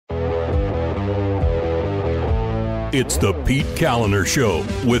It's the Pete Callender Show.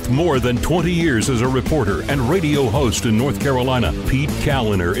 With more than 20 years as a reporter and radio host in North Carolina, Pete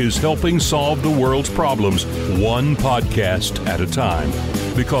Callender is helping solve the world's problems one podcast at a time.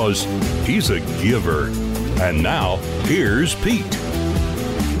 Because he's a giver. And now, here's Pete.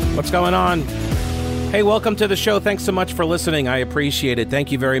 What's going on? Hey, welcome to the show. Thanks so much for listening. I appreciate it. Thank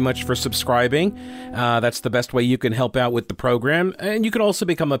you very much for subscribing. That's the best way you can help out with the program. And you can also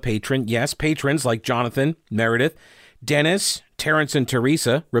become a patron. Yes, patrons like Jonathan, Meredith, Dennis, Terrence and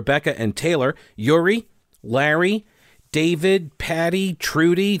Teresa, Rebecca and Taylor, Yuri, Larry, David, Patty,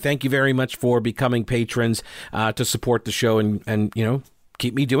 Trudy. Thank you very much for becoming patrons to support the show and you know,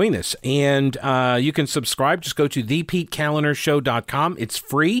 keep me doing this. And you can subscribe. Just go to thepetecalendershow.com. It's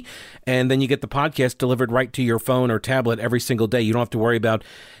free. And then you get the podcast delivered right to your phone or tablet every single day. You don't have to worry about,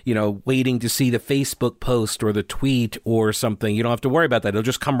 you know, waiting to see the Facebook post or the tweet or something. You don't have to worry about that. It'll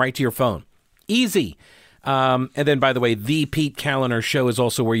just come right to your phone. Easy. And then, by the way, The Pete Callender Show is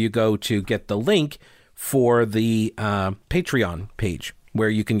also where you go to get the link for the Patreon page, where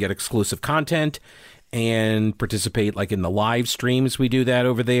you can get exclusive content and participate like in the live streams. We do that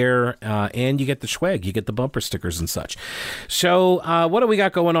over there. And you get the swag. You get the bumper stickers and such. So what do we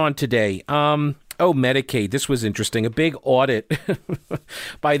got going on today? Medicaid. This was interesting. A big audit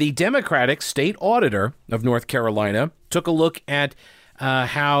by the Democratic state auditor of North Carolina took a look at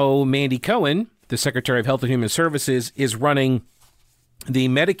how Mandy Cohen, the Secretary of Health and Human Services, is running the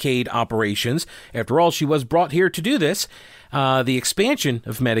Medicaid operations. After all, she was brought here to do this. The expansion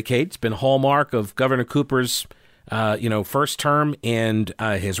of Medicaid has been a hallmark of Governor Cooper's first term and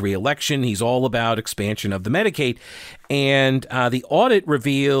his reelection. He's all about expansion of the Medicaid. And the audit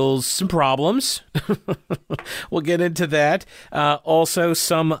reveals some problems. We'll get into that. Also,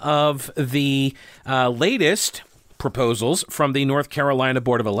 some of the latest proposals from the North Carolina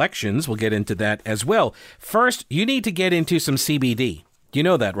Board of Elections. We'll get into that as well. First, you need to get into some CBD. You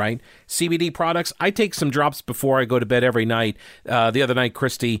know that, right? CBD products. I take some drops before I go to bed every night. The other night,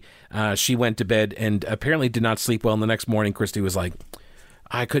 Christy, she went to bed and apparently did not sleep well. And the next morning, Christy was like,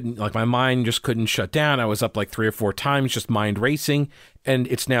 my mind just couldn't shut down. I was up like 3 or 4 times, just mind racing. And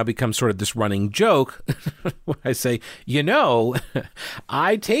it's now become sort of this running joke. I say,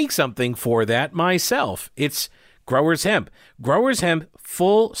 I take something for that myself. It's Growers Hemp. Growers Hemp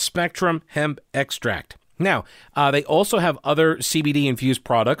full spectrum hemp extract. Now, they also have other CBD-infused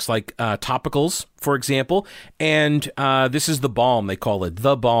products like topicals, for example, and this is the balm, they call it.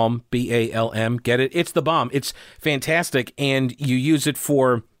 The Balm, B-A-L-M, get it? It's the balm. It's fantastic, and you use it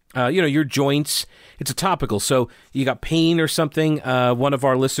for, your joints. It's a topical, so you got pain or something. One of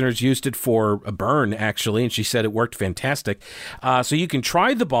our listeners used it for a burn, actually, and she said it worked fantastic. So you can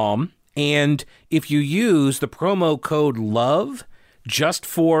try the balm, and if you use the promo code LOVE just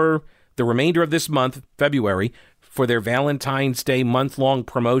for the remainder of this month, February, for their Valentine's Day month-long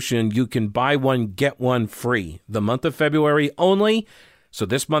promotion, you can buy one, get one free. The month of February only, so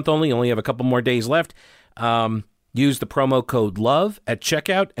this month only have a couple more days left. Use the promo code LOVE at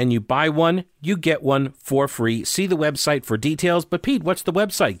checkout, and you buy one, you get one for free. See the website for details. But Pete, what's the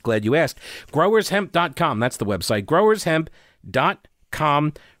website? Glad you asked. GrowersHemp.com, that's the website.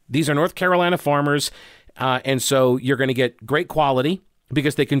 GrowersHemp.com. These are North Carolina farmers, and so you're going to get great quality,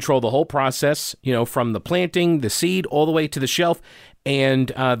 because they control the whole process, from the planting, the seed, all the way to the shelf,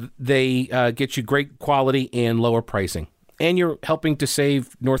 and they get you great quality and lower pricing. And you're helping to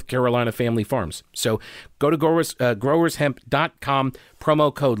save North Carolina family farms. So go to growershemp.com,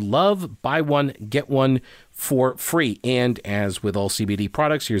 promo code LOVE, buy one, get one for free. And as with all CBD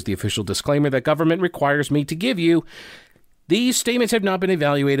products, here's the official disclaimer that government requires me to give you. These statements have not been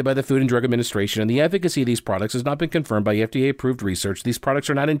evaluated by the Food and Drug Administration, and the efficacy of these products has not been confirmed by FDA-approved research. These products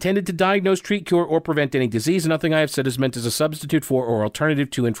are not intended to diagnose, treat, cure, or prevent any disease. Nothing I have said is meant as a substitute for or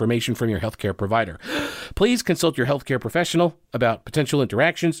alternative to information from your healthcare provider. Please consult your healthcare professional about potential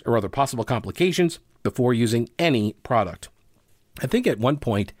interactions or other possible complications before using any product. I think at one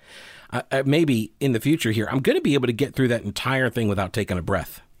point, maybe in the future here, I'm going to be able to get through that entire thing without taking a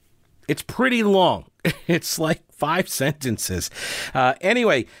breath. It's pretty long. It's like 5 sentences.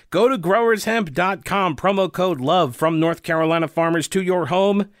 Anyway, go to growershemp.com, promo code LOVE, from North Carolina farmers to your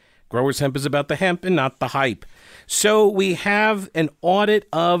home. Growers Hemp is about the hemp and not the hype. So we have an audit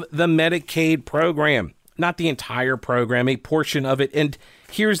of the Medicaid program, not the entire program, a portion of it. And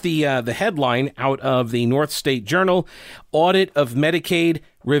here's the headline out of the North State Journal. Audit of Medicaid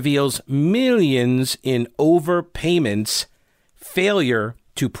reveals millions in overpayments, failure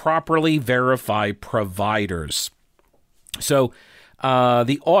to properly verify providers. So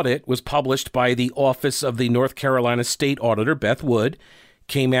the audit was published by the Office of the North Carolina State Auditor, Beth Wood.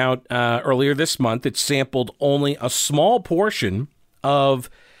 came out earlier this month. It sampled only a small portion of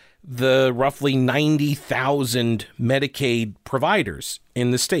the roughly 90,000 Medicaid providers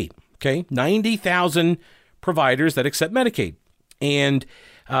in the state. Okay, 90,000 providers that accept Medicaid. And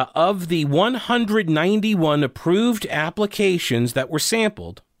of the 191 approved applications that were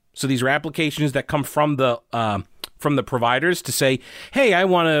sampled, so these are applications that come from the providers to say, hey, I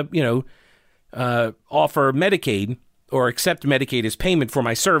want to, offer Medicaid or accept Medicaid as payment for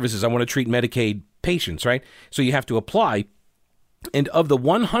my services. I want to treat Medicaid patients, right? So you have to apply. And of the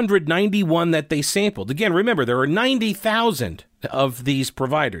 191 that they sampled, again, remember, there are 90,000 of these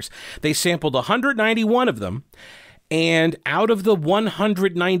providers. They sampled 191 of them. And out of the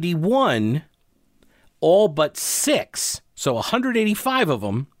 191, all but 6, so 185 of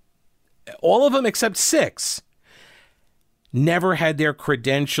them, all of them except 6, never had their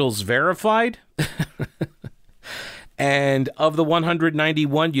credentials verified. And of the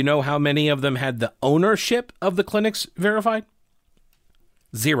 191, you know how many of them had the ownership of the clinics verified?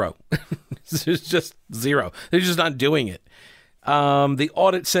 0. It's just 0. They're just not doing it. The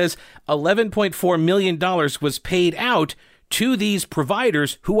audit says $11.4 million was paid out to these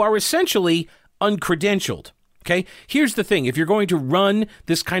providers who are essentially uncredentialed. Okay, here's the thing. If you're going to run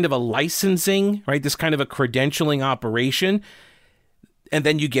this kind of a licensing, right, this kind of a credentialing operation, and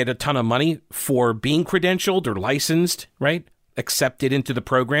then you get a ton of money for being credentialed or licensed, right, accepted into the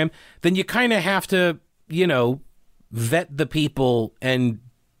program, then you kind of have to, vet the people and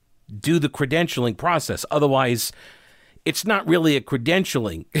do the credentialing process. Otherwise, it's not really a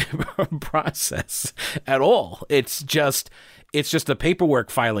credentialing process at all. It's just a paperwork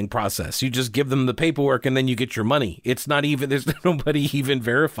filing process. You just give them the paperwork and then you get your money. It's not even, there's nobody even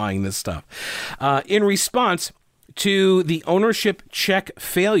verifying this stuff. In response to the ownership check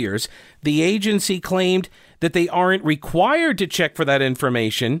failures, the agency claimed that they aren't required to check for that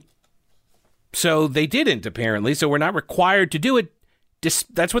information. So they didn't, apparently. So we're not required to do it.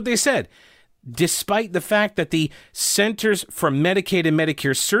 That's what they said. Despite the fact that the Centers for Medicaid and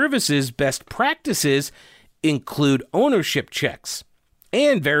Medicare Services best practices include ownership checks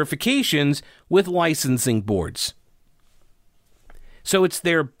and verifications with licensing boards. So it's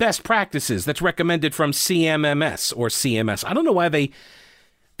their best practices that's recommended from CMMS or CMS. I don't know why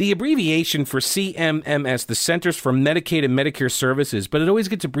the abbreviation for CMMS, the Centers for Medicaid and Medicare Services, but it always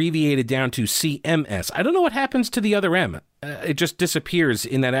gets abbreviated down to CMS. I don't know what happens to the other M. It just disappears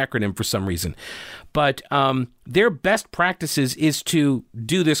in that acronym for some reason. But their best practices is to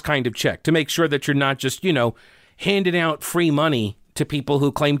do this kind of check, to make sure that you're not just, handing out free money to people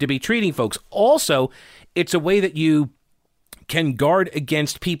who claim to be treating folks. Also, it's a way that you can guard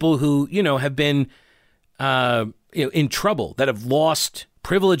against people who, have been in trouble, that have lost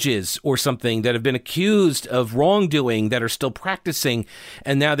privileges or something, that have been accused of wrongdoing, that are still practicing,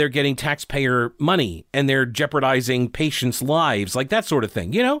 and now they're getting taxpayer money and they're jeopardizing patients' lives, like that sort of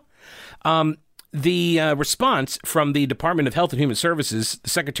thing, The response from the Department of Health and Human Services,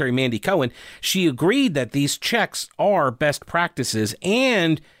 Secretary Mandy Cohen, she agreed that these checks are best practices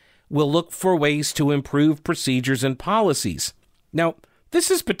and will look for ways to improve procedures and policies. Now,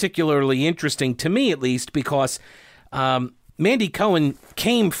 this is particularly interesting to me, at least, because Mandy Cohen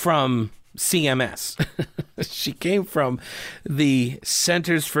came from CMS. She came from the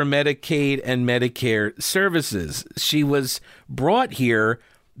Centers for Medicaid and Medicare Services. She was brought here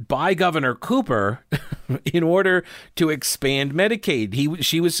by Governor Cooper in order to expand Medicaid.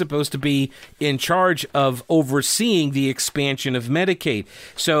 She was supposed to be in charge of overseeing the expansion of Medicaid.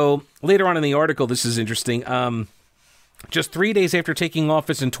 So later on in the article, this is interesting. Just 3 days after taking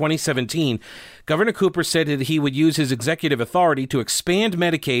office in 2017, Governor Cooper said that he would use his executive authority to expand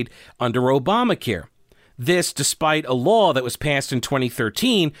Medicaid under Obamacare. This despite a law that was passed in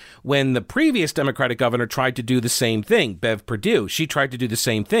 2013 when the previous Democratic governor tried to do the same thing, Bev Perdue. She tried to do the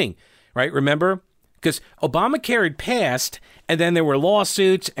same thing, right? Remember? Because Obamacare had passed, and then there were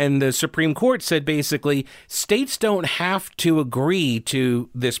lawsuits, and the Supreme Court said basically states don't have to agree to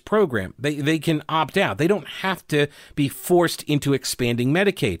this program. They can opt out. They don't have to be forced into expanding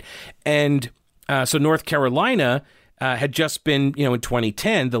Medicaid. And so North Carolina had just been, in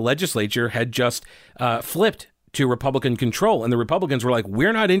 2010, the legislature had just flipped to Republican control. And the Republicans were like,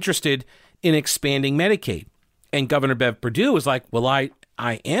 we're not interested in expanding Medicaid. And Governor Bev Perdue was like, well, I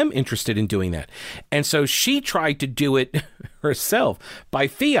am interested in doing that. And so she tried to do it herself by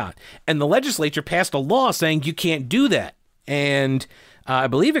fiat. And the legislature passed a law saying you can't do that. And I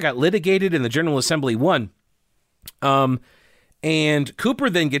believe it got litigated and the General Assembly won. And Cooper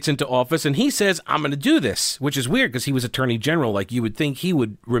then gets into office and he says, I'm going to do this, which is weird because he was Attorney General. Like you would think he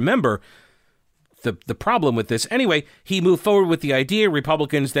would remember the problem with this. Anyway, he moved forward with the idea.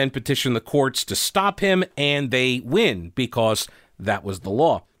 Republicans then petitioned the courts to stop him, and they win because that was the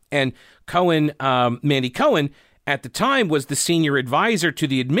law. And Cohen, Mandy Cohen, at the time was the senior advisor to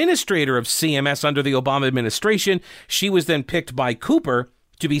the administrator of CMS under the Obama administration. She was then picked by Cooper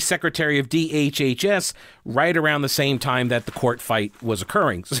to be secretary of DHHS right around the same time that the court fight was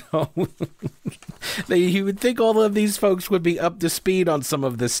occurring. So you would think all of these folks would be up to speed on some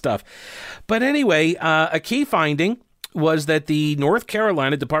of this stuff. But anyway, a key finding was that the North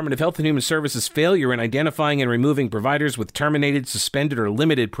Carolina Department of Health and Human Services failure in identifying and removing providers with terminated, suspended, or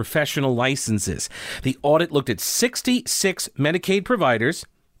limited professional licenses. The audit looked at 66 Medicaid providers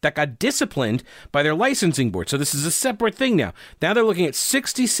that got disciplined by their licensing board. So this is a separate thing now. Now they're looking at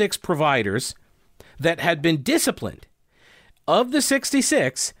 66 providers that had been disciplined. Of the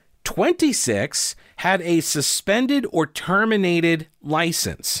 66, 26 had a suspended or terminated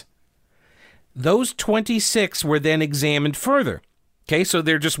license. Those 26 were then examined further. Okay, so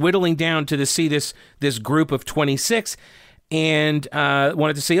they're just whittling down to see this group of 26 and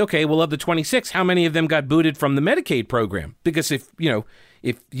wanted to see, okay, well, of the 26, how many of them got booted from the Medicaid program? Because if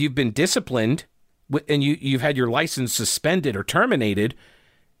you've been disciplined and you've had your license suspended or terminated,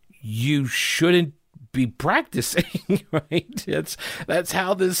 you shouldn't be practicing, right? That's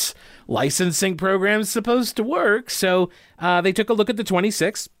how this licensing program is supposed to work. So they took a look at the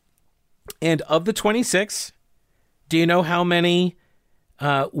 26. And of the 26, do you know how many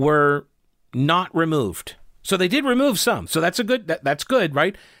were not removed? So they did remove some. So that's that's good,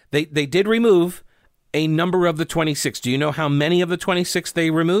 right? They did remove a number of the 26. Do you know how many of the 26 they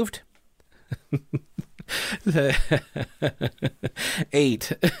removed?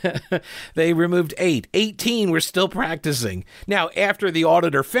 8. They removed 8. 18 were still practicing. Now, after the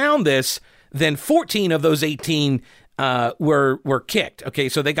auditor found this, then 14 of those 18 were kicked. Okay,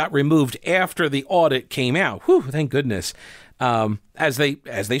 so they got removed after the audit came out. Whew, thank goodness. As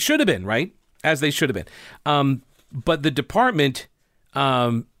they should have been, right? As they should have been. But the department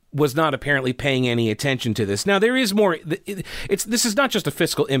was not apparently paying any attention to this. Now, there is more. This is not just a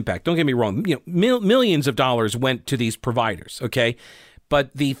fiscal impact. Don't get me wrong. Millions of dollars went to these providers, okay?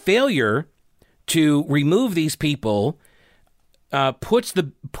 But the failure to remove these people puts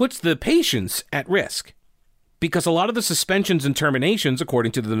the patients at risk. Because a lot of the suspensions and terminations,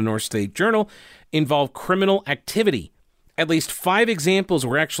 according to the North State Journal, involve criminal activity. At least 5 examples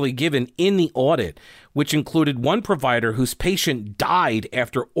were actually given in the audit, which included one provider whose patient died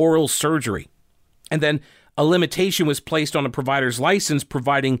after oral surgery. And then a limitation was placed on a provider's license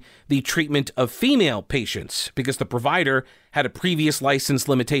providing the treatment of female patients because the provider had a previous license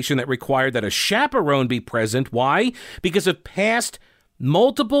limitation that required that a chaperone be present. Why? Because of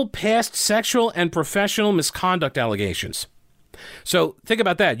multiple past sexual and professional misconduct allegations. So think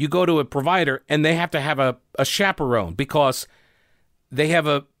about that. You go to a provider and they have to have a chaperone because they have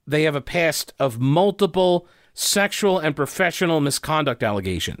a past of multiple sexual and professional misconduct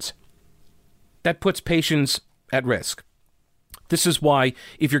allegations. That puts patients at risk. This is why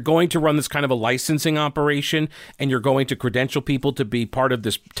if you're going to run this kind of a licensing operation and you're going to credential people to be part of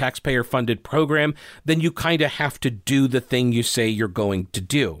this taxpayer-funded program, then you kind of have to do the thing you say you're going to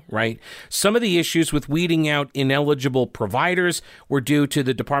do, right? Some of the issues with weeding out ineligible providers were due to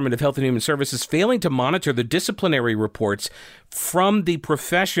the Department of Health and Human Services failing to monitor the disciplinary reports from the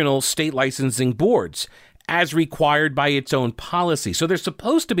professional state licensing boards as required by its own policy. So they're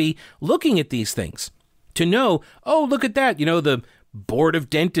supposed to be looking at these things to know, oh, look at that. The Board of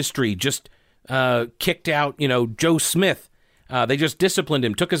Dentistry just kicked out, Joe Smith. They just disciplined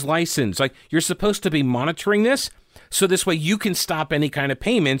him, took his license. Like, you're supposed to be monitoring this so this way you can stop any kind of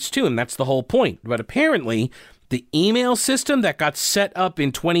payments to him. That's the whole point. But apparently, the email system that got set up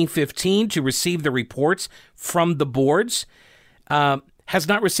in 2015 to receive the reports from the boards has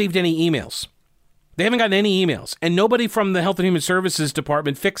not received any emails. They haven't gotten any emails. And nobody from the Health and Human Services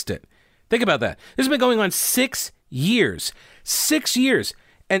Department fixed it. Think about that. This has been going on 6 years. 6 years.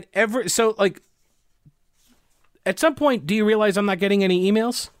 And at some point, do you realize I'm not getting any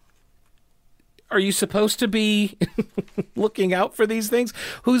emails? Are you supposed to be looking out for these things?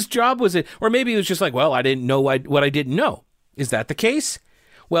 Whose job was it? Or maybe it was just like, well, I didn't know what I didn't know. Is that the case?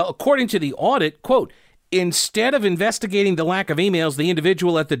 Well, according to the audit, quote, instead of investigating the lack of emails, the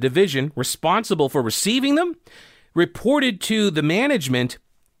individual at the division responsible for receiving them reported to the management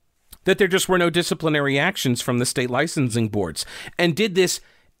that there just were no disciplinary actions from the state licensing boards, and did this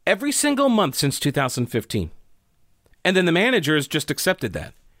every single month since 2015. And then the managers just accepted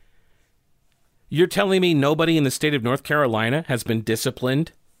that. You're telling me nobody in the state of North Carolina has been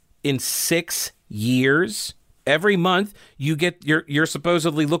disciplined in 6 years Every month you're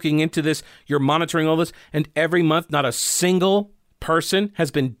supposedly looking into this, you're monitoring all this, and every month not a single person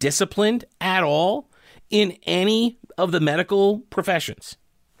has been disciplined at all in any of the medical professions.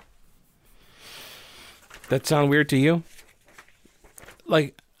 That sound weird to you?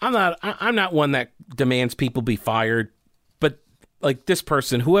 Like, I'm not one that demands people be fired, but like this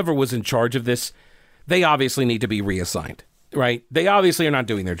person, whoever was in charge of this, they obviously need to be reassigned, right? They obviously are not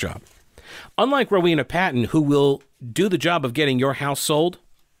doing their job. Unlike Rowena Patton, who will do the job of getting your house sold,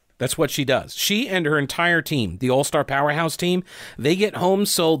 that's what she does. She and her entire team, the All-Star Powerhouse team, they get homes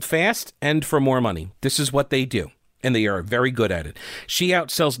sold fast and for more money. This is what they do, and they are very good at it. She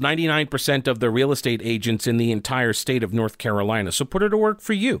outsells 99% of the real estate agents in the entire state of North Carolina, so put her to work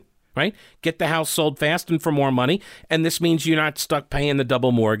for you, right? Get the house sold fast and for more money, and this means you're not stuck paying the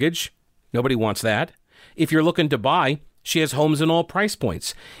double mortgage. Nobody wants that. If you're looking to buy, she has homes in all price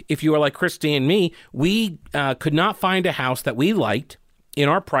points. If you are like Christy and me, we could not find a house that we liked in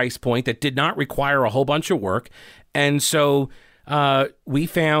our price point that did not require a whole bunch of work. And so we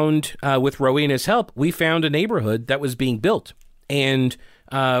found, with Rowena's help, we found a neighborhood that was being built. And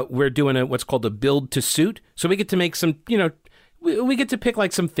we're doing what's called a build to suit. So we get to make some, we get to pick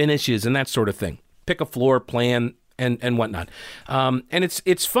like some finishes and that sort of thing. Pick a floor plan and whatnot. And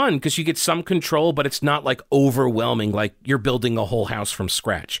it's fun because you get some control, but it's not like overwhelming, like you're building a whole house from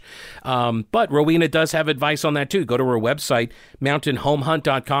scratch. But Rowena does have advice on that too. Go to her website,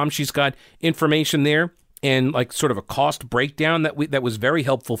 mountainhomehunt.com. She's got information there and like sort of a cost breakdown that was very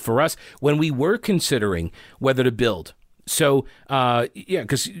helpful for us when we were considering whether to build. So,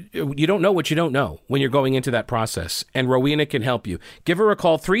 because you don't know what you don't know when you're going into that process, and Rowena can help you. Give her a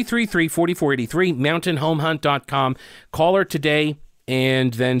call, 333-4483, mountainhomehunt.com. Call her today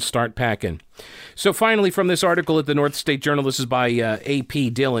and then start packing. So finally, from this article at the North State Journal, this is by A.P.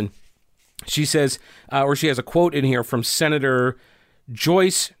 Dillon. She says, or she has a quote in here from Senator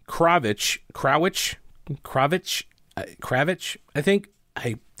Joyce Kravich, I think.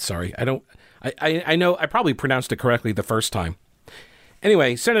 I know I probably pronounced it correctly the first time.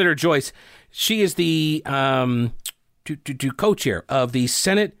 Anyway, Senator Joyce, she is the co-chair of the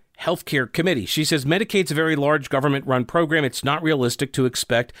Senate Healthcare Committee. She says Medicaid's a very large government-run program. It's not realistic to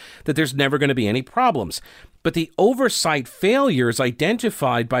expect that there's never going to be any problems. But the oversight failures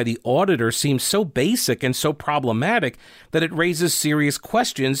identified by the auditor seem so basic and so problematic that it raises serious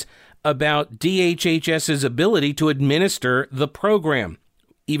questions about DHHS's ability to administer the program.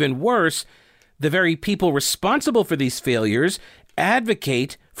 Even worse, the very people responsible for these failures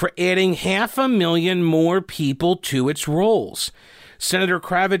advocate for adding 500,000 more people to its rolls. Senator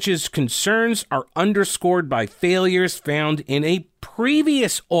Kravich's concerns are underscored by failures found in a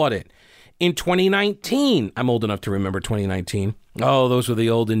previous audit in 2019. I'm old enough to remember 2019. Oh, those were the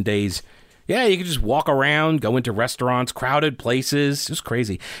olden days. Yeah, you could just walk around, go into restaurants, crowded places. It was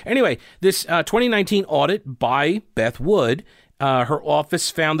crazy. Anyway, this 2019 audit by Beth Wood, her office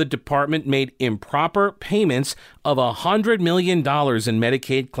found the department made improper payments of $100 million in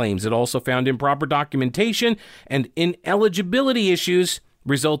Medicaid claims. It also found improper documentation and ineligibility issues,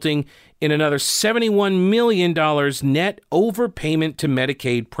 resulting in another $71 million net overpayment to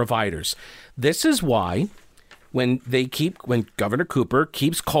Medicaid providers. This is why when Governor Cooper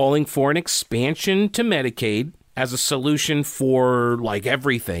keeps calling for an expansion to Medicaid as a solution for like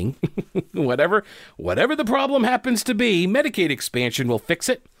everything, whatever the problem happens to be, Medicaid expansion will fix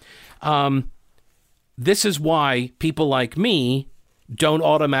it. This is why people like me don't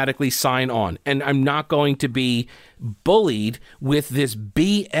automatically sign on. And I'm not going to be bullied with this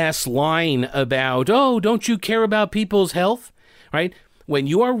BS line about, oh, don't you care about people's health? Right? When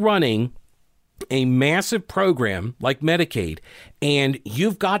you are running a massive program like Medicaid and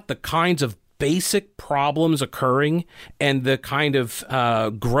you've got the kinds of basic problems occurring and the kind of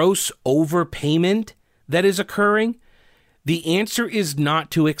gross overpayment that is occurring, the answer is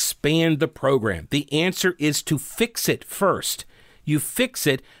not to expand the program. The answer is to fix it first. You fix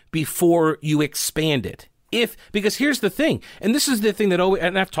it before you expand it. Because here's the thing, and this is the thing that always,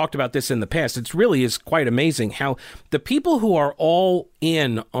 and I've talked about this in the past, it really is quite amazing how the people who are all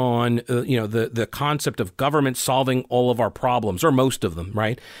in on the concept of government solving all of our problems, or most of them,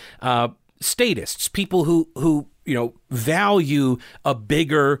 right? Statists, people who value a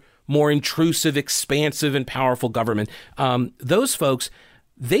bigger, more intrusive, expansive, and powerful government. Those folks,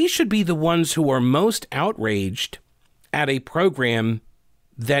 they should be the ones who are most outraged at a program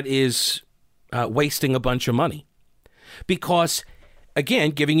that is wasting a bunch of money. Because,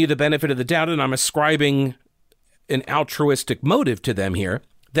 again, giving you the benefit of the doubt, and I'm ascribing an altruistic motive to them here,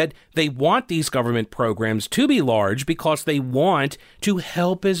 that they want these government programs to be large because they want to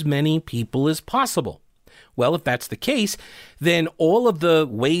help as many people as possible. Well, if that's the case, then all of the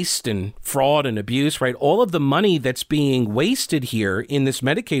waste and fraud and abuse, right, all of the money that's being wasted here in this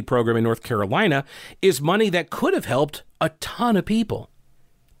Medicaid program in North Carolina is money that could have helped a ton of people.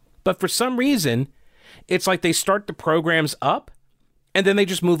 But for some reason, it's like they start the programs up and then they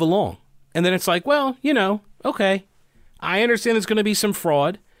just move along. And then it's like, well, okay, I understand there's going to be some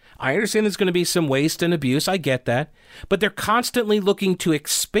fraud. I understand there's going to be some waste and abuse. I get that. But they're constantly looking to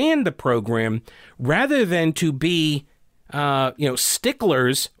expand the program rather than to be,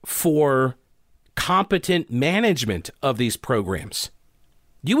 sticklers for competent management of these programs.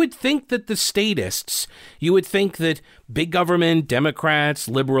 You would think that the statists, you would think that big government, Democrats,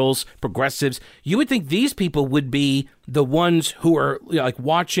 liberals, progressives, you would think these people would be the ones who are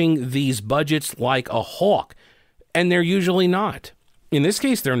watching these budgets like a hawk. And they're usually not. In this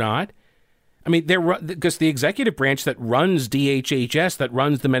case, they're not. I mean, because the executive branch that runs DHHS, that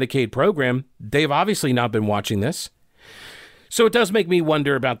runs the Medicaid program, they've obviously not been watching this. So it does make me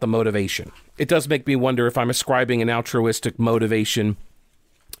wonder about the motivation. It does make me wonder if I'm ascribing an altruistic motivation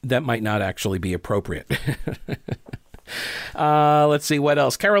that might not actually be appropriate. Let's see what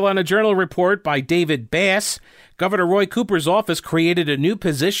else. Carolina Journal report by David Bass. Governor Roy Cooper's office created a new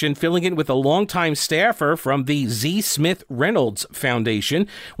position, filling it with a longtime staffer from the Z. Smith Reynolds Foundation,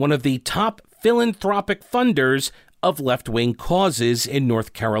 one of the top philanthropic funders of left-wing causes in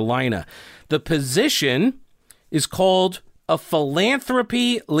North Carolina. The position is called a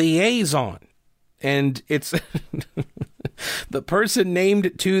philanthropy liaison, and it's the person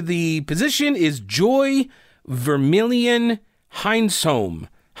named to the position is Joy Vermillion Heinsohn.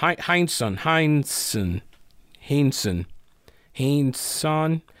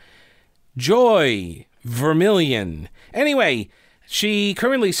 Joy Vermillion. Anyway, she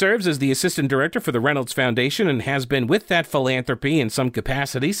currently serves as the assistant director for the Reynolds Foundation and has been with that philanthropy in some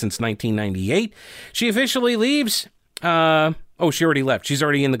capacity since 1998. She officially leaves. She already left. She's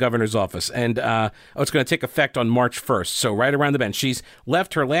already in the governor's office. And it's going to take effect on March 1st. So right around the bend. She's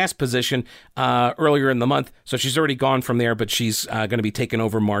left her last position earlier in the month. So she's already gone from there, but she's going to be taken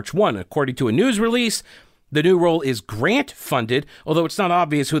over March 1. According to a news release, the new role is grant-funded, although it's not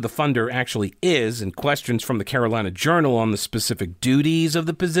obvious who the funder actually is, and questions from the Carolina Journal on the specific duties of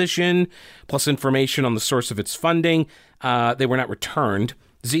the position, plus information on the source of its funding, they were not returned.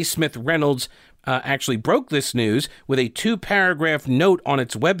 Z. Smith Reynolds actually broke this news with a 2-paragraph note on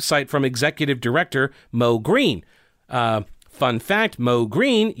its website from executive director Mo Green. Fun fact, Mo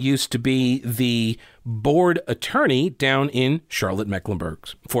Green used to be the board attorney down in Charlotte-Mecklenburg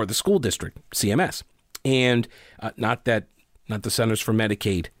for the school district, CMS. And not the Centers for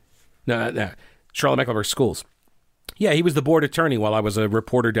Medicaid. No, Charlotte-Mecklenburg Schools. Yeah, he was the board attorney while I was a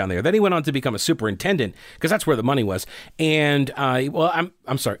reporter down there. Then he went on to become a superintendent because that's where the money was. And,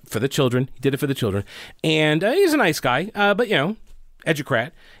 I'm sorry, for the children. He did it for the children. And he's a nice guy, but,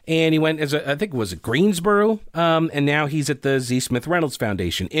 educrat. And he went as I think it was at Greensboro, and now he's at the Z. Smith Reynolds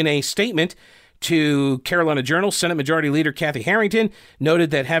Foundation. In a statement to Carolina Journal, Senate Majority Leader Kathy Harrington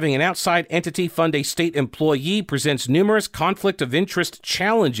noted that having an outside entity fund a state employee presents numerous conflict of interest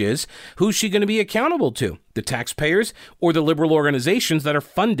challenges. Who's she going to be accountable to? The taxpayers or the liberal organizations that are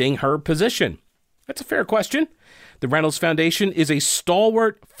funding her position? That's a fair question. The Reynolds Foundation is a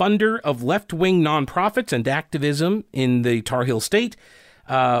stalwart funder of left-wing nonprofits and activism in the Tar Heel State.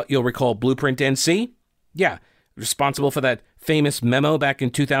 You'll recall Blueprint NC. Yeah, responsible for that famous memo back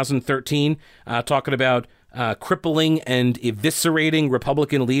in 2013 talking about crippling and eviscerating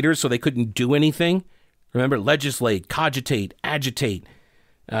Republican leaders so they couldn't do anything. Remember, legislate, cogitate, agitate,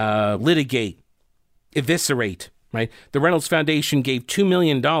 litigate, eviscerate, right? The Reynolds Foundation gave $2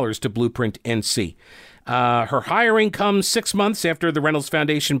 million to Blueprint NC. Her hiring comes 6 months after the Reynolds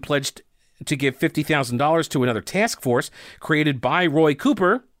Foundation pledged to give $50,000 to another task force created by Roy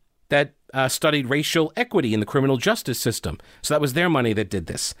Cooper that studied racial equity in the criminal justice system. So that was their money that did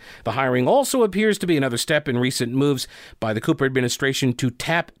this. The hiring also appears to be another step in recent moves by the Cooper administration to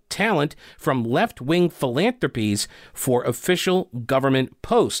tap talent from left-wing philanthropies for official government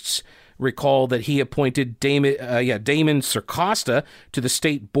posts. Recall that he appointed Damon Circosta to the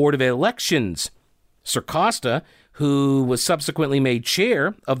State Board of Elections. Circosta, who was subsequently made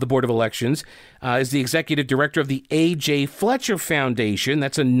chair of the Board of Elections, is the executive director of the A.J. Fletcher Foundation.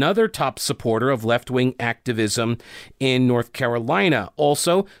 That's another top supporter of left-wing activism in North Carolina.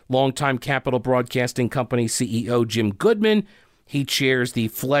 Also, longtime Capital Broadcasting Company CEO Jim Goodman. He chairs the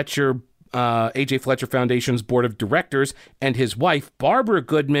A.J. Fletcher Foundation's Board of Directors, and his wife, Barbara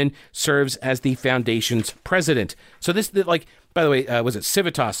Goodman, serves as the foundation's president. So this, by the way, was it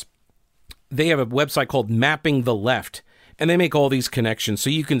Civitas? They have a website called Mapping the Left, and they make all these connections so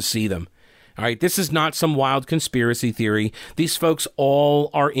you can see them. All right, this is not some wild conspiracy theory. These folks all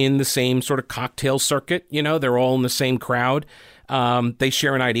are in the same sort of cocktail circuit. They're all in the same crowd. They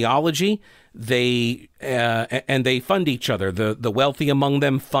share an ideology. They fund each other. The wealthy among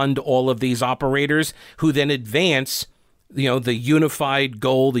them fund all of these operators who then advance, the unified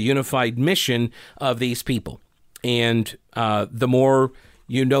goal, the unified mission of these people. And the more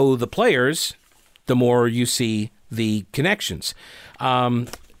you know the players, the more you see the connections.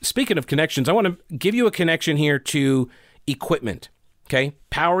 Speaking of connections, I want to give you a connection here to equipment. Okay,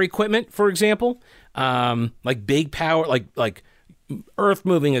 power equipment, for example, like big power, like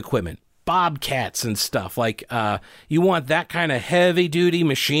earth-moving equipment, bobcats and stuff. Like you want that kind of heavy-duty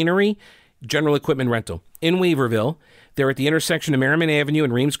machinery. General Equipment Rental in Weaverville. They're at the intersection of Merriman Avenue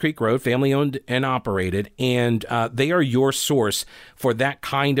and Reams Creek Road, family-owned and operated, and they are your source for that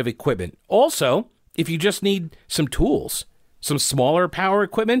kind of equipment. Also, if you just need some tools, some smaller power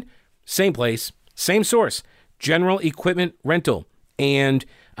equipment, same place, same source, General Equipment Rental. And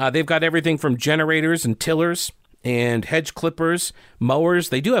they've got everything from generators and tillers and hedge clippers, mowers.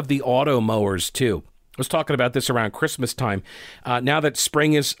 They do have the auto mowers, too. I was talking about this around Christmas time. Now that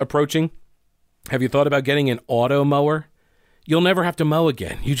spring is approaching, have you thought about getting an auto mower? You'll never have to mow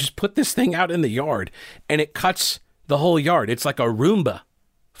again. You just put this thing out in the yard, and it cuts the whole yard. It's like a Roomba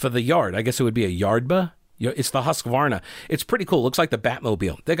for the yard. I guess it would be a Yardba. It's the Husqvarna. It's pretty cool. Looks like the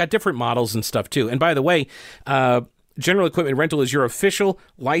Batmobile. They got different models and stuff, too. And by the way, General Equipment Rental is your official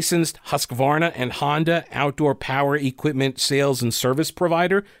licensed Husqvarna and Honda outdoor power equipment sales and service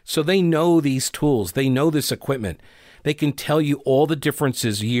provider. So they know these tools. They know this equipment. They can tell you all the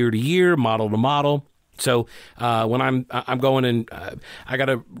differences year to year, model to model. So when I'm going and I got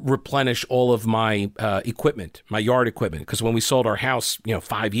to replenish all of my equipment, my yard equipment, because when we sold our house,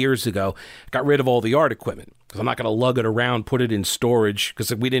 5 years ago, got rid of all the yard equipment because I'm not going to lug it around, put it in storage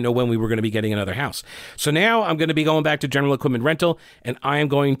because we didn't know when we were going to be getting another house. So now I'm going to be going back to General Equipment Rental, and I am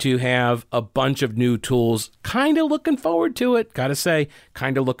going to have a bunch of new tools. Kind of looking forward to it. Got to say,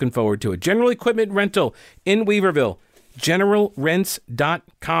 kind of looking forward to it. General Equipment Rental in Weaverville.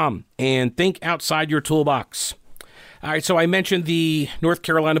 GeneralRents.com, and think outside your toolbox. All right, so I mentioned the North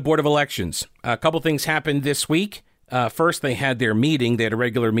Carolina Board of Elections. A couple things happened this week. First, they had their meeting. They had a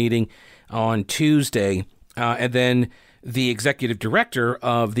regular meeting on Tuesday, and then the executive director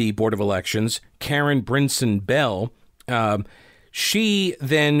of the Board of Elections, Karen Brinson Bell, she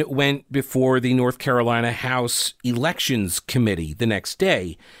then went before the North Carolina House Elections Committee the next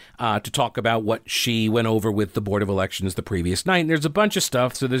day to talk about what she went over with the Board of Elections the previous night. And there's a bunch of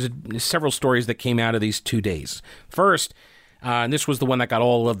stuff. So there's several stories that came out of these 2 days. First, and this was the one that got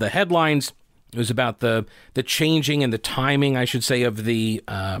all of the headlines, it was about the changing and the timing, I should say, of the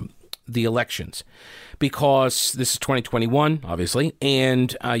elections. Because this is 2021, obviously,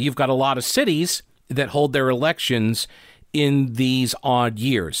 and you've got a lot of cities that hold their elections in these odd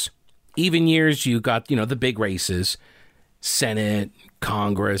years. Even years, you got, the big races, Senate,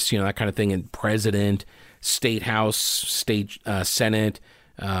 Congress, that kind of thing, and president, state house, state Senate,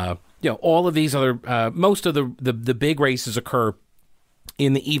 all of these other, most of the big races occur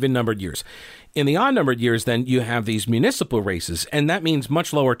in the even-numbered years. In the odd-numbered years, then, you have these municipal races, and that means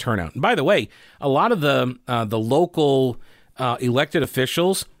much lower turnout. And by the way, a lot of the local elected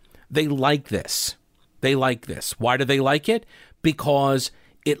officials, they like this. They like this. Why do they like it? Because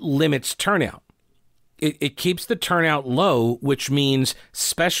it limits turnout. It keeps the turnout low, which means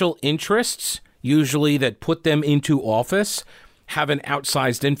special interests, usually that put them into office, have an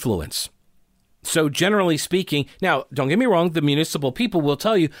outsized influence. So generally speaking, now, don't get me wrong, the municipal people will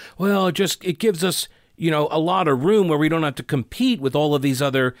tell you, well, it gives us, a lot of room where we don't have to compete with all of these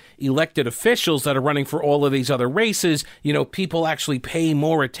other elected officials that are running for all of these other races. People actually pay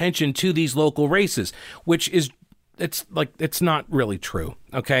more attention to these local races, which is, it's not really true.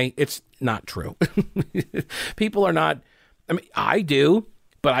 Okay. It's not true. People are not, I do,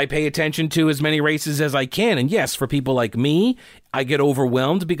 but I pay attention to as many races as I can. And yes, for people like me, I get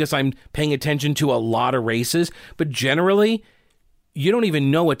overwhelmed because I'm paying attention to a lot of races. But generally, you don't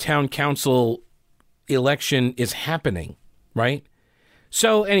even know a town council election is happening, right?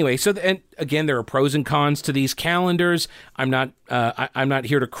 So anyway, and again, there are pros and cons to these calendars. I'm not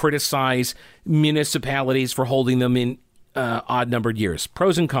here to criticize municipalities for holding them in odd-numbered years.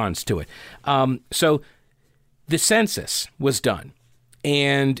 Pros and cons to it. So the census was done,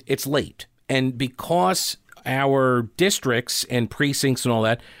 and it's late. And because our districts and precincts and all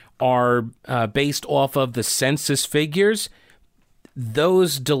that are based off of the census figures,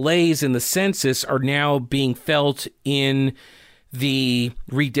 those delays in the census are now being felt in the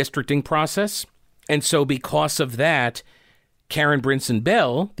redistricting process. And so because of that, Karen Brinson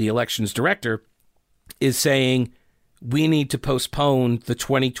Bell, the elections director, is saying we need to postpone the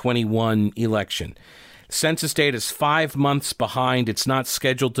 2021 election. Census data is 5 months behind. It's not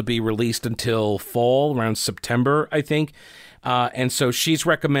scheduled to be released until fall, around September, I think. And so she's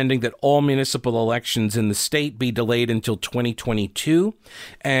recommending that all municipal elections in the state be delayed until 2022.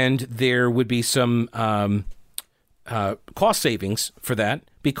 And there would be some cost savings for that,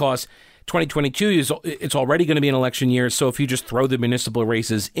 because 2022 it's already going to be an election year. So if you just throw the municipal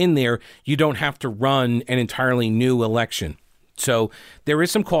races in there, you don't have to run an entirely new election. So there is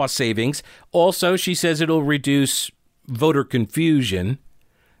some cost savings. Also, she says it'll reduce voter confusion,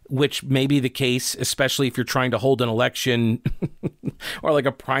 which may be the case, especially if you're trying to hold an election or like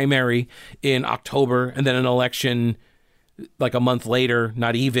a primary in October and then an election like a month later,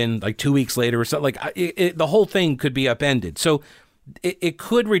 not even like 2 weeks later or something. Like the whole thing could be upended. So it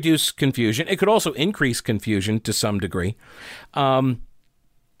could reduce confusion. It could also increase confusion to some degree.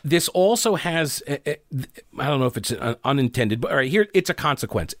 This also has, I don't know if it's unintended, but all right, here, it's a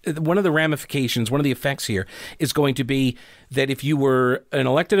consequence. One of the ramifications, one of the effects here is going to be that if you were an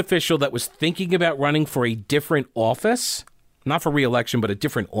elected official that was thinking about running for a different office, not for re-election, but a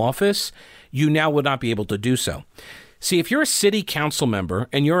different office, you now would not be able to do so. See, if you're a city council member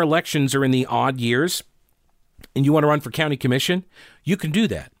and your elections are in the odd years and you want to run for county commission, you can do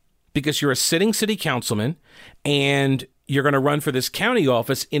that because you're a sitting city councilman and you're going to run for this county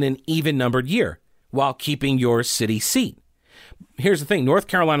office in an even-numbered year while keeping your city seat. Here's the thing. North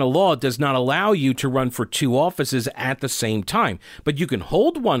Carolina law does not allow you to run for two offices at the same time, but you can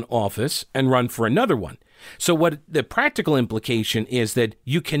hold one office and run for another one. So what the practical implication is that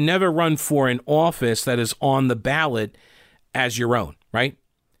you can never run for an office that is on the ballot as your own, right?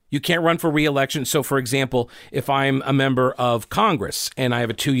 You can't run for re-election. So, for example, if I'm a member of Congress and I have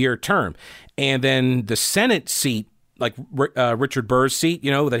a 2-year term, and then the Senate seat, like Richard Burr's seat,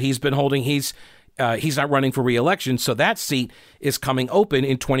 that he's been holding, he's not running for re-election, so that seat is coming open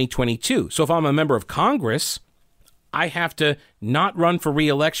in 2022. So if I'm a member of Congress, I have to not run for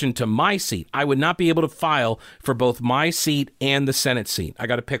re-election to my seat. I would not be able to file for both my seat and the Senate seat. I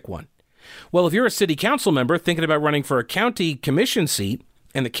got to pick one. Well, if you're a city council member thinking about running for a county commission seat,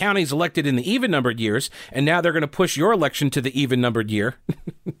 and the county's elected in the even-numbered years, and now they're going to push your election to the even-numbered year,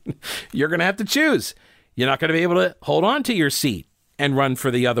 you're going to have to choose. You're not going to be able to hold on to your seat and run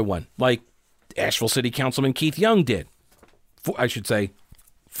for the other one, like Asheville City Councilman Keith Young did. I should say,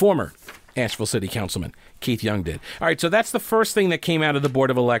 former Asheville City Councilman Keith Young did. All right, so that's the first thing that came out of the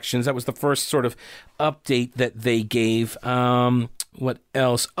Board of Elections. That was the first sort of update that they gave. What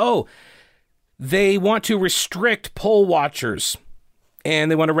else? Oh, they want to restrict poll watchers,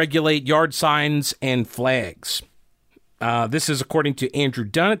 and they want to regulate yard signs and flags. This is according to Andrew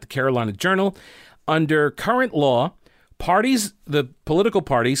Dunn at the Carolina Journal. Under current law, the political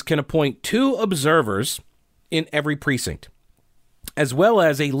parties can appoint 2 observers in every precinct, as well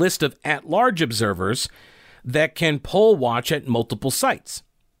as a list of at-large observers that can poll watch at multiple sites.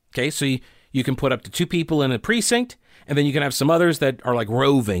 Okay, so you can put up to 2 people in a precinct, and then you can have some others that are like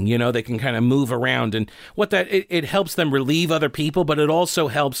roving, they can kind of move around. And it helps them relieve other people, but it also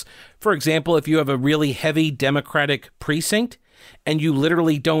helps, for example, if you have a really heavy Democratic precinct and you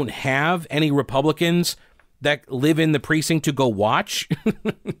literally don't have any Republicans that live in the precinct to go watch,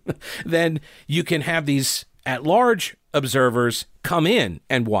 then you can have these at-large observers come in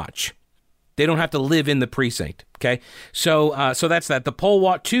and watch. They don't have to live in the precinct. Okay, so that's that.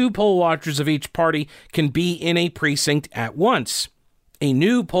 The 2 poll watchers of each party can be in a precinct at once. A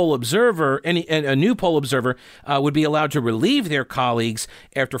new poll observer would be allowed to relieve their colleagues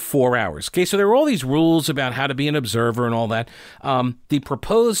after 4 hours. Okay, so there are all these rules about how to be an observer and all that. The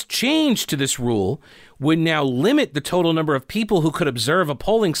proposed change to this rule would now limit the total number of people who could observe a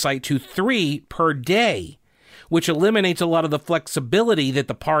polling site to 3 per day, which eliminates a lot of the flexibility that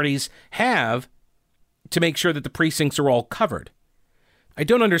the parties have to make sure that the precincts are all covered. I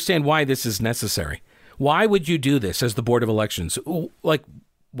don't understand why this is necessary. Why would you do this as the Board of Elections? Like,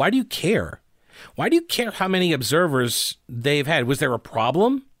 why do you care? Why do you care how many observers they've had? Was there a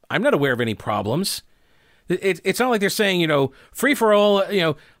problem? I'm not aware of any problems. It's not like they're saying, free for all,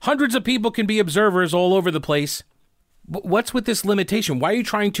 hundreds of people can be observers all over the place. What's with this limitation? Why are you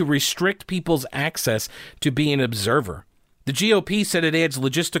trying to restrict people's access to be an observer? The GOP said it adds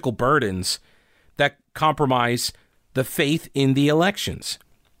logistical burdens that compromise the faith in the elections.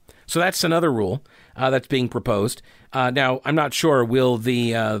 So that's another rule that's being proposed. Now, I'm not sure, will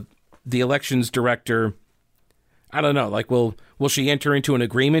the elections director, I don't know, will she enter into an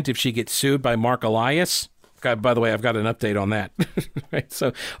agreement if she gets sued by Mark Elias By the way, I've got an update on that. Right?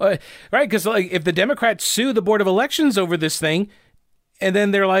 So, right, because like if the Democrats sue the Board of Elections over this thing, and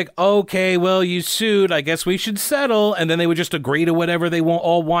then they're like, okay, well, you sued, I guess we should settle, and then they would just agree to whatever they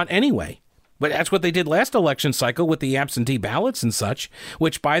all want anyway. But that's what they did last election cycle with the absentee ballots and such,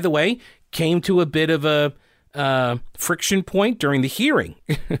 which, by the way, came to a bit of a friction point during the hearing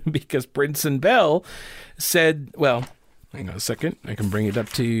because Brinson Bell said, well, hang on a second. I can bring it up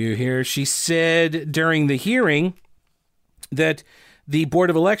to you here. She said during the hearing that the Board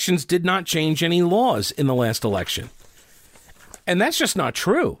of Elections did not change any laws in the last election. And that's just not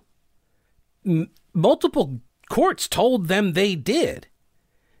true. Multiple courts told them they did.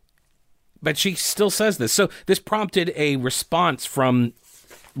 But she still says this. So this prompted a response from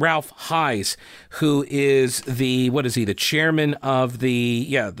Ralph Hayes, who is the chairman of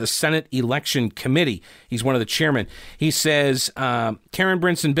the Senate Election Committee. He's one of the chairmen. He says, Karen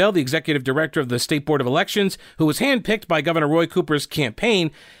Brinson Bell, the executive director of the State Board of Elections, who was handpicked by Governor Roy Cooper's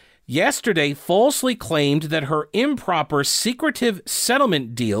campaign, yesterday falsely claimed that her improper secretive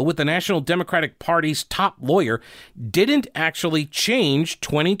settlement deal with the National Democratic Party's top lawyer didn't actually change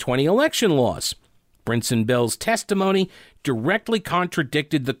 2020 election laws. Brinson Bell's testimony directly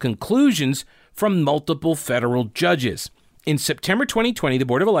contradicted the conclusions from multiple federal judges. In September 2020, the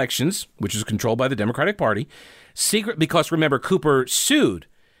Board of Elections, which is controlled by the Democratic Party, because remember, Cooper sued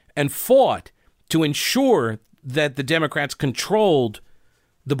and fought to ensure that the Democrats controlled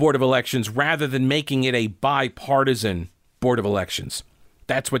the Board of Elections rather than making it a bipartisan Board of Elections.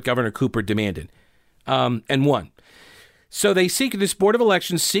 That's what Governor Cooper demanded, and won. So this Board of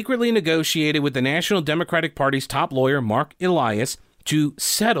Elections secretly negotiated with the National Democratic Party's top lawyer, Mark Elias, to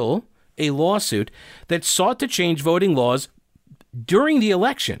settle a lawsuit that sought to change voting laws during the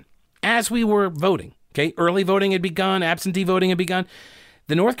election as we were voting. Okay, early voting had begun, absentee voting had begun.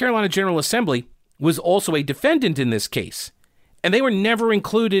 The North Carolina General Assembly was also a defendant in this case, and they were never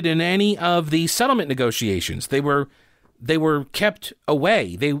included in any of the settlement negotiations. They were kept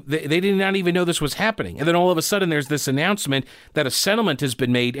away. They did not even know this was happening. And then all of a sudden there's this announcement that a settlement has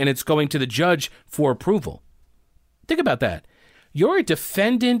been made and it's going to the judge for approval. Think about that. You're a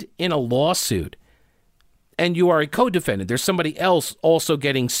defendant in a lawsuit and you are a co-defendant. There's somebody else also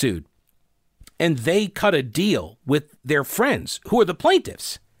getting sued. And they cut a deal with their friends who are the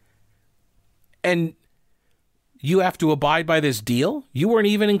plaintiffs. And you have to abide by this deal? You weren't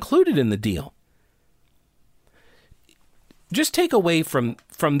even included in the deal. Just take away from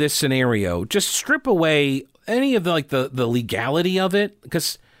this scenario, just strip away any of the legality of it,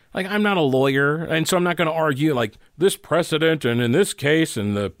 because I'm not a lawyer, and so I'm not going to argue like this precedent and in this case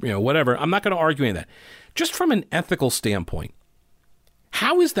and the whatever. I'm not going to argue any of that. Just from an ethical standpoint,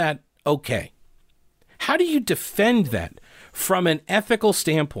 how is that okay? How do you defend that from an ethical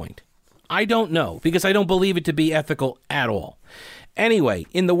standpoint? I don't know, because I don't believe it to be ethical at all. Anyway,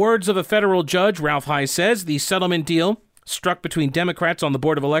 in the words of a federal judge, Ralph Hayes says the settlement deal struck between Democrats on the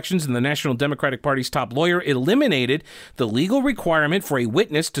Board of Elections and the National Democratic Party's top lawyer eliminated the legal requirement for a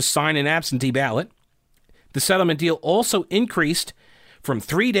witness to sign an absentee ballot. The settlement deal also increased from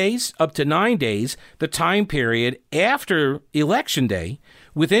 3 days up to 9 days the time period after Election Day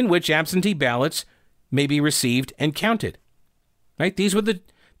within which absentee ballots may be received and counted. Right? These were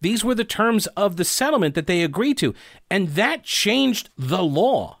the terms of the settlement that they agreed to, and that changed the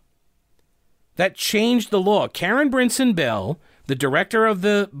law. That changed the law. Karen Brinson Bell, the director of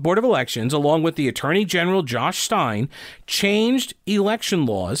the Board of Elections, along with the Attorney General Josh Stein, changed election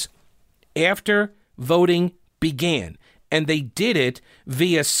laws after voting began. And they did it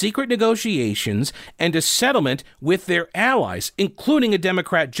via secret negotiations and a settlement with their allies, including a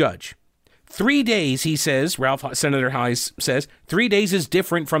Democrat judge. 3 days, he says, Senator Hayes says, 3 days is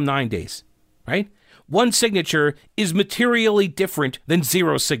different from 9 days, right? One signature is materially different than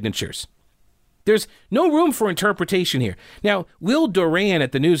 0 signatures. There's no room for interpretation here. Now, Will Duran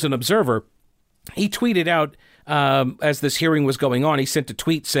at the News and Observer, he tweeted out as this hearing was going on, he sent a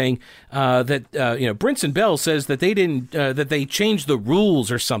tweet saying that Brinson Bell says that they didn't that they changed the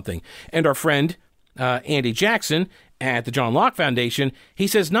rules or something. And our friend Andy Jackson at the John Locke Foundation, he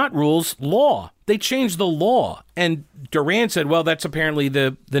says not rules, law. They changed the law. And Duran said, well, that's apparently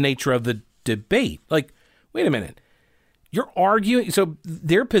the nature of the debate. Like, wait a minute. You're arguing, so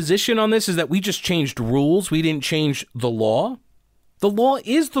their position on this is that we just changed rules. We didn't change the law. The law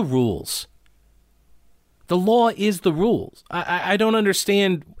is the rules. The law is the rules. I don't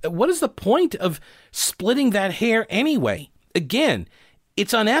understand. What is the point of splitting that hair anyway? Again,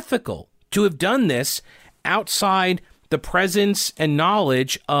 it's unethical to have done this outside the presence and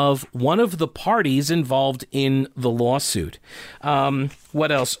knowledge of one of the parties involved in the lawsuit.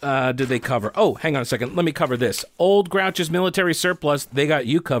 What else did they cover? Oh, hang on a second. Let me cover this. Old Grouch's military surplus, they got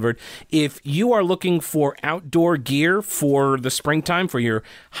you covered. If you are looking for outdoor gear for the springtime, for your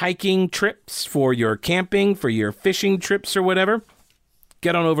hiking trips, for your camping, for your fishing trips or whatever,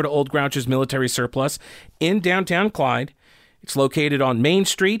 get on over to Old Grouch's military surplus in downtown Clyde. It's located on Main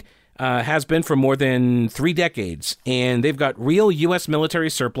Street. Has been for more than 3 decades, and they've got real U.S.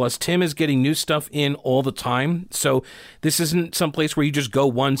 military surplus. Tim is getting new stuff in all the time, so this isn't some place where you just go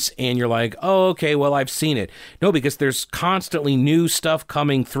once and you're like, oh, okay, well, I've seen it. No, because there's constantly new stuff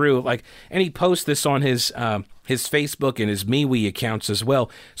coming through, and he posts this on his Facebook and his MeWe accounts as well,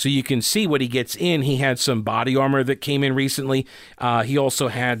 so you can see what he gets in. He had some body armor that came in recently. He also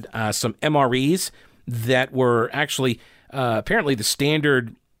had some MREs that were actually, apparently the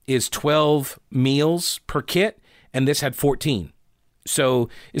standard is 12 meals per kit, and this had 14. So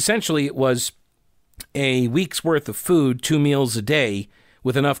essentially it was a week's worth of food, 2 meals a day,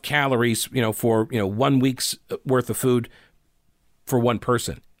 with enough calories, for 1 week's worth of food for one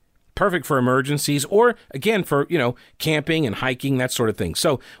person. Perfect for emergencies or, again, for, camping and hiking, that sort of thing.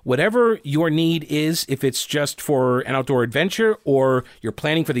 So whatever your need is, if it's just for an outdoor adventure or you're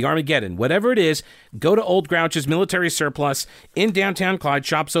planning for the Armageddon, whatever it is, go to Old Grouch's military surplus in downtown Clyde.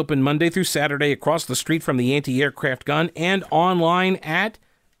 Shops open Monday through Saturday across the street from the anti-aircraft gun and online at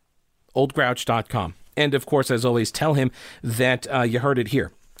oldgrouch.com. And, of course, as always, tell him that you heard it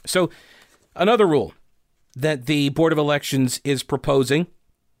here. So another rule that the Board of Elections is proposing,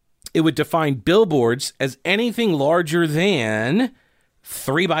 it would define billboards as anything larger than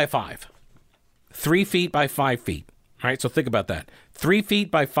 3 by 5. 3 feet by 5 feet. All right, so think about that. 3 feet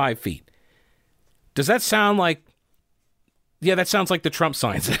by 5 feet. Does that sound like... Yeah, that sounds like the Trump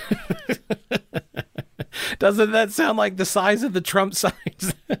signs. Doesn't that sound like the size of the Trump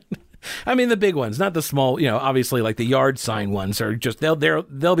signs? I mean, the big ones, not the small, obviously like the yard sign ones are just,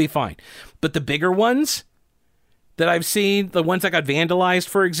 they'll be fine. But the bigger ones that I've seen, the ones that got vandalized,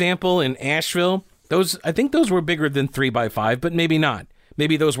 for example, in Asheville, I think those were bigger than 3 by 5, but maybe not.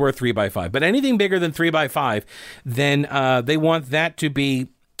 Maybe those were 3 by 5. But anything bigger than 3 by 5, then they want that to be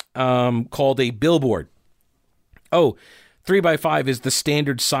called a billboard. Oh, 3 by 5 is the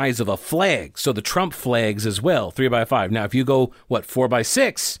standard size of a flag. So the Trump flags as well, 3 by 5. Now, if you go, 4 by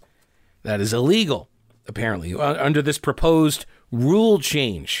 6, that is illegal, apparently, under this proposed rule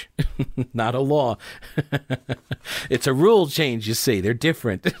change. Not a law. It's a rule change, you see. They're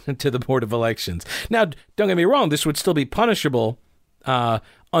different to the Board of Elections. Now, don't get me wrong. This would still be punishable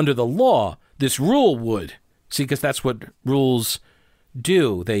under the law. This rule would. See, because that's what rules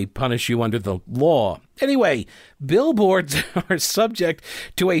do. They punish you under the law. Anyway, billboards are subject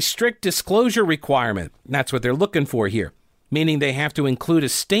to a strict disclosure requirement. That's what they're looking for here, meaning they have to include a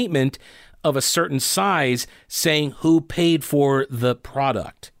statement of a certain size saying who paid for the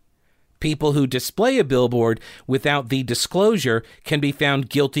product. People who display a billboard without the disclosure can be found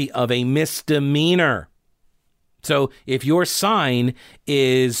guilty of a misdemeanor. So if your sign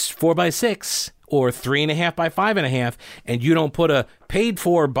is 4 by 6 or 3.5 by 5.5, and you don't put a paid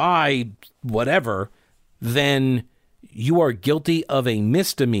for by whatever, then you are guilty of a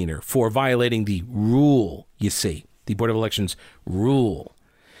misdemeanor for violating the rule, you see, the Board of Elections rule.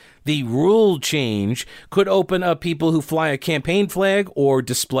 The rule change could open up people who fly a campaign flag or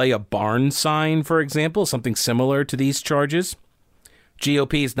display a barn sign, for example, something similar to these charges.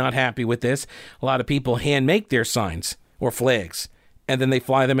 GOP is not happy with this. A lot of people hand make their signs or flags, and then they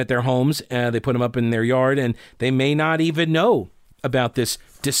fly them at their homes, they put them up in their yard, and they may not even know about this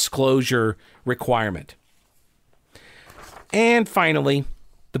disclosure requirement. And finally,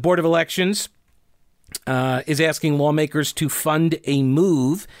 the Board of Elections is asking lawmakers to fund a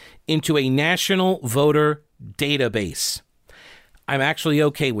move into a national voter database. I'm actually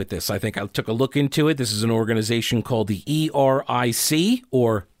okay with this. I think I took a look into it. This is an organization called the ERIC,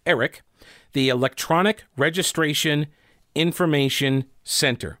 or ERIC, the Electronic Registration Information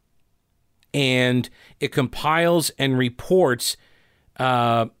Center. And it compiles and reports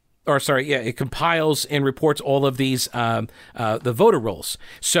it compiles and reports all of these, the voter rolls.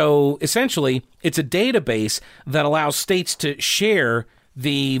 So essentially, it's a database that allows states to share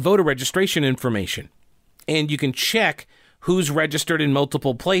the voter registration information. And you can check who's registered in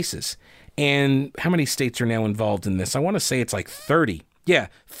multiple places. And how many states are now involved in this? I want to say it's like 30. Yeah,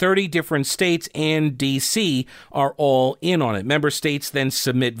 30 different states and D.C. are all in on it. Member states then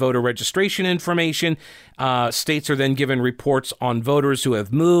submit voter registration information. States are then given reports on voters who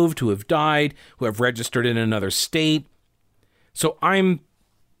have moved, who have died, who have registered in another state. So on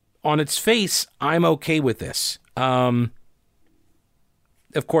its face, I'm okay with this. Of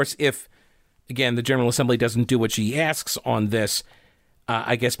course, if, again, the General Assembly doesn't do what she asks on this,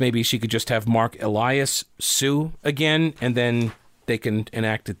 I guess maybe she could just have Mark Elias sue again, and then they can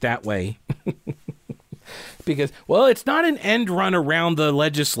enact it that way. Because, well, it's not an end run around the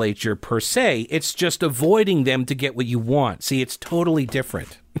legislature per se. It's just avoiding them to get what you want. See, it's totally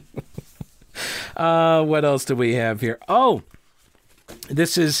different. What else do we have here? Oh,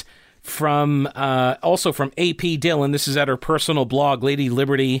 this is from also from AP Dillon. This is at her personal blog, Lady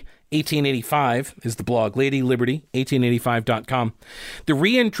Liberty 1885 is the blog, Lady Liberty 1885.com. The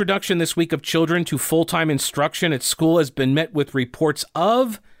reintroduction this week of children to full-time instruction at school has been met with reports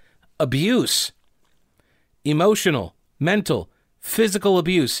of abuse, emotional, mental, physical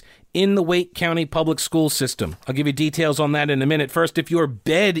abuse in the Wake County public school system. I'll give you details on that in a minute. First, if your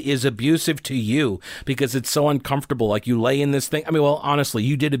bed is abusive to you because it's so uncomfortable, like you lay in this thing. I mean, well, honestly,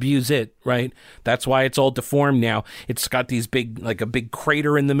 you did abuse it, right? That's why it's all deformed now. It's got these big, like a big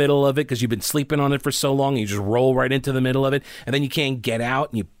crater in the middle of it because you've been sleeping on it for so long. And you just roll right into the middle of it. And then you can't get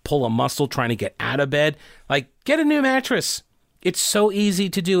out and you pull a muscle trying to get out of bed. Like, get a new mattress. It's so easy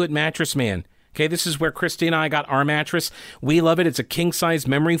to do at Mattress Man. Okay, this is where Christy and I got our mattress. We love it. It's a king-size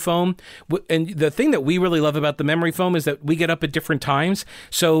memory foam. And the thing that we really love about the memory foam is that we get up at different times.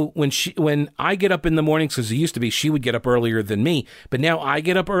 So when I get up in the mornings, because it used to be she would get up earlier than me, but now I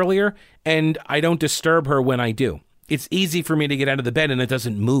get up earlier, and I don't disturb her when I do. It's easy for me to get out of the bed, and it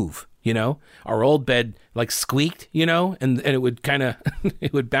doesn't move, you know? Our old bed, like, squeaked, you know? And it would kind of,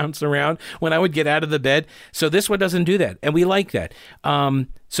 it would bounce around when I would get out of the bed. So this one doesn't do that, and we like that.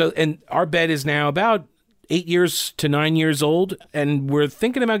 And our bed is now about 8 years to 9 years old, and we're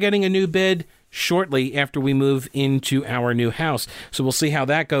thinking about getting a new bed shortly after we move into our new house. So we'll see how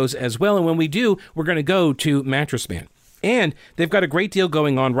that goes as well. And when we do, we're going to go to Mattress Man. And they've got a great deal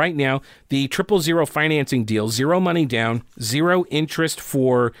going on right now. The 000 financing deal, 0 money down, 0 interest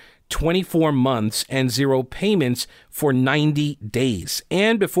for 24 months, and 0 payments for 90 days.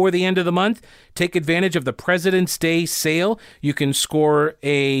 And before the end of the month, take advantage of the President's Day sale. You can score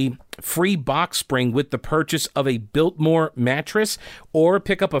a free box spring with the purchase of a Biltmore mattress, or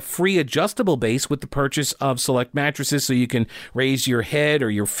pick up a free adjustable base with the purchase of select mattresses so you can raise your head or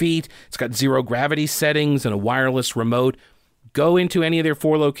your feet. It's got 0 gravity settings and a wireless remote. Go into any of their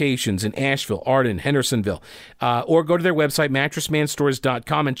 4 locations in Asheville, Arden, Hendersonville, or go to their website,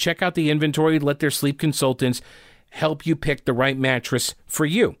 mattressmanstores.com, and check out the inventory. Let their sleep consultants help you pick the right mattress for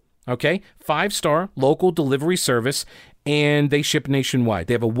you. Okay? 5-star local delivery service, and they ship nationwide.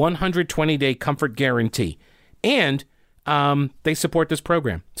 They have a 120-day comfort guarantee, and they support this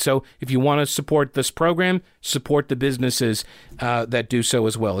program. So if you want to support this program, support the businesses that do so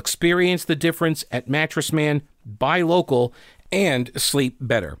as well. Experience the difference at Mattress Man, buy local, and sleep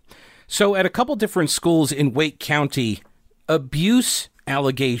better. So at a couple different schools in Wake County, abuse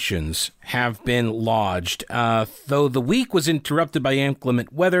allegations have been lodged. Though the week was interrupted by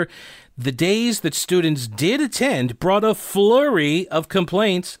inclement weather, the days that students did attend brought a flurry of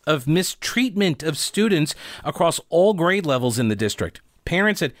complaints of mistreatment of students across all grade levels in the district.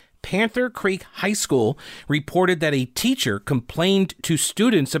 Parents at Panther Creek High School reported that a teacher complained to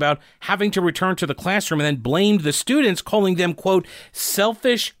students about having to return to the classroom and then blamed the students, calling them, quote,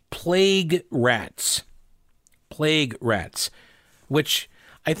 selfish plague rats. Plague rats, which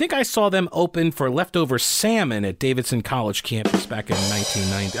I think I saw them open for leftover salmon at Davidson College campus back in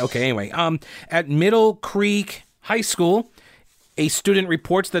 1990. Okay, anyway, at Middle Creek High School, a student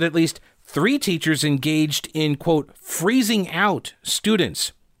reports that at least 3 teachers engaged in, quote, freezing out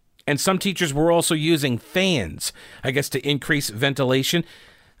students. And some teachers were also using fans, I guess, to increase ventilation.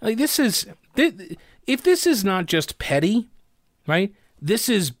 Like, if this is not just petty, right? This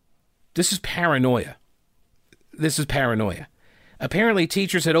is paranoia. This is paranoia. Apparently,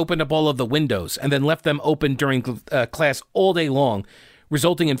 teachers had opened up all of the windows and then left them open during class all day long,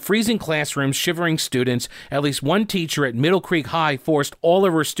 resulting in freezing classrooms, shivering students. At least one teacher at Middle Creek High forced all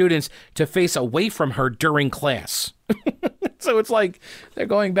of her students to face away from her during class. So it's like they're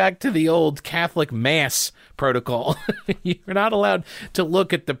going back to the old Catholic Mass protocol. You're not allowed to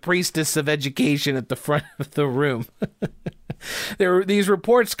look at the priestess of education at the front of the room. These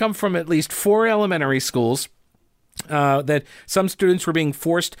reports come from at least 4 elementary schools. That some students were being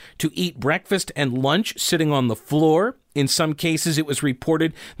forced to eat breakfast and lunch sitting on the floor. In some cases, it was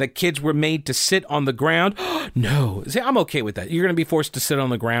reported that kids were made to sit on the ground. No, see, I'm okay with that. You're going to be forced to sit on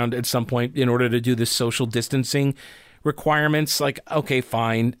the ground at some point in order to do this social distancing requirements. Like, okay,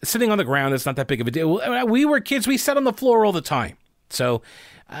 fine. Sitting on the ground is not that big of a deal. We were kids. We sat on the floor all the time. So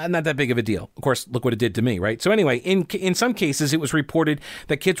Not that big of a deal. Of course, look what it did to me, right? So anyway, in some cases, it was reported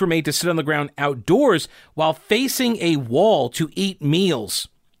that kids were made to sit on the ground outdoors while facing a wall to eat meals,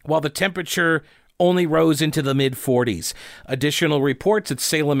 while the temperature only rose into the mid-40s. Additional reports at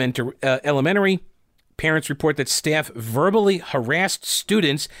Salem Elementary, parents report that staff verbally harassed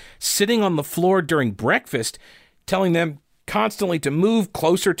students sitting on the floor during breakfast, telling them constantly to move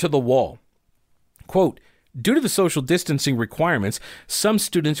closer to the wall. Quote, due to the social distancing requirements, some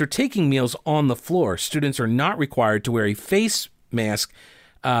students are taking meals on the floor. Students are not required to wear a face mask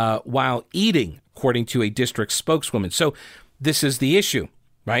while eating, according to a district spokeswoman. So this is the issue,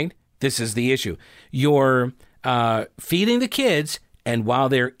 right? This is the issue. You're feeding the kids, and while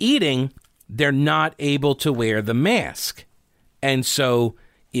they're eating, they're not able to wear the mask. And so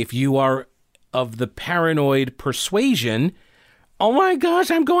if you are of the paranoid persuasion, oh my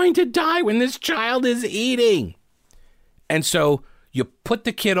gosh, I'm going to die when this child is eating. And so you put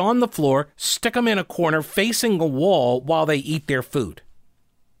the kid on the floor, stick them in a corner facing a wall while they eat their food.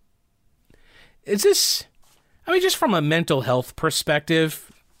 Is this, just from a mental health perspective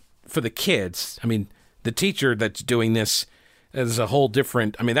for the kids, the teacher that's doing this is a whole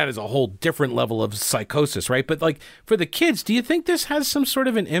different, that is a whole different level of psychosis, right? But like for the kids, do you think this has some sort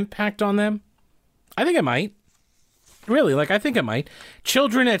of an impact on them? I think it might. Really, I think it might.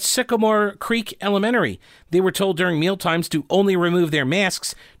 Children at Sycamore Creek Elementary, they were told during mealtimes to only remove their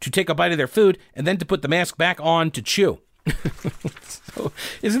masks, to take a bite of their food, and then to put the mask back on to chew. So,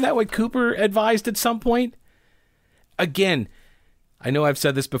 isn't that what Cooper advised at some point? Again, I know I've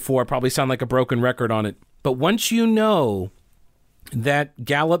said this before, I probably sound like a broken record on it, but once you know that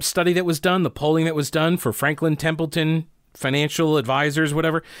Gallup study that was done, the polling that was done for Franklin Templeton Financial Advisors,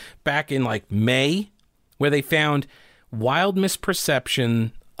 whatever, back in May, where they found wild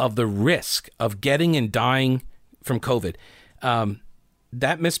misperception of the risk of getting and dying from COVID.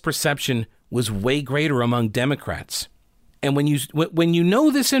 That misperception was way greater among Democrats. And when you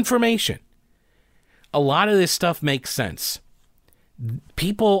know this information, a lot of this stuff makes sense.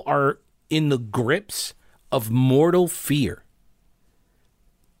 People are in the grips of mortal fear.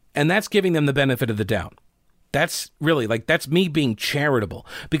 And that's giving them the benefit of the doubt. That's really, that's me being charitable.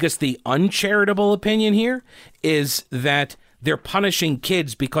 Because the uncharitable opinion here is that they're punishing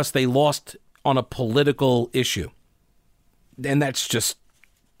kids because they lost on a political issue. And that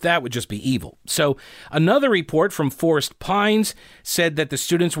would just be evil. So another report from Forest Pines said that the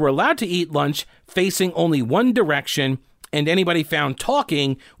students were allowed to eat lunch facing only one direction, and anybody found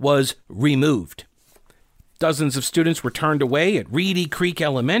talking was removed. Dozens of students were turned away at Reedy Creek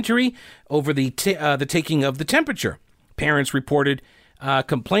Elementary over the taking of the temperature. Parents reported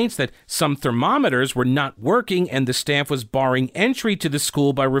complaints that some thermometers were not working, and the staff was barring entry to the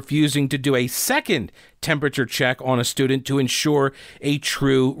school by refusing to do a second temperature check on a student to ensure a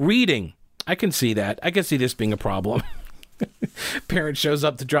true reading. I can see that. I can see this being a problem. Parent shows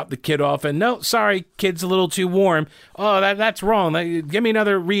up to drop the kid off, and no, sorry, kid's a little too warm. Oh, that's wrong. Give me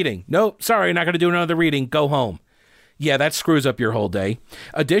another reading. No, sorry, not going to do another reading. Go home. Yeah, that screws up your whole day.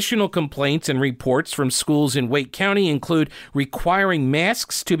 Additional complaints and reports from schools in Wake County include requiring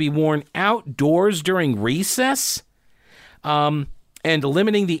masks to be worn outdoors during recess, and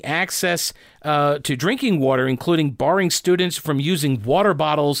limiting the access to drinking water, including barring students from using water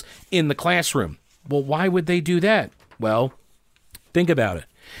bottles in the classroom. Well, why would they do that? Well, think about it.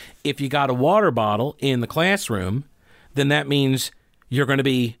 If you got a water bottle in the classroom, then that means you're going to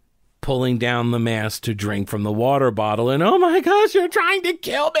be pulling down the mask to drink from the water bottle, and oh my gosh, you're trying to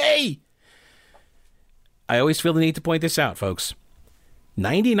kill me! I always feel the need to point this out, folks.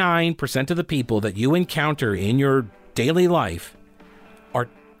 99% of the people that you encounter in your daily life are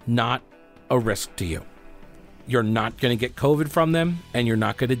not a risk to you. You're not going to get COVID from them, and you're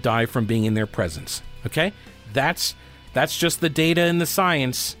not going to die from being in their presence. Okay? That's just the data and the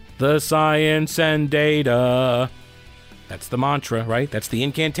science. The science and data. That's the mantra, right? That's the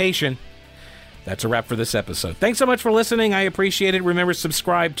incantation. That's a wrap for this episode. Thanks so much for listening. I appreciate it. Remember,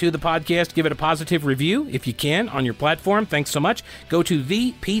 subscribe to the podcast. Give it a positive review if you can on your platform. Thanks so much. Go to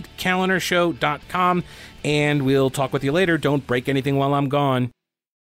thepetekallenershow.com, and we'll talk with you later. Don't break anything while I'm gone.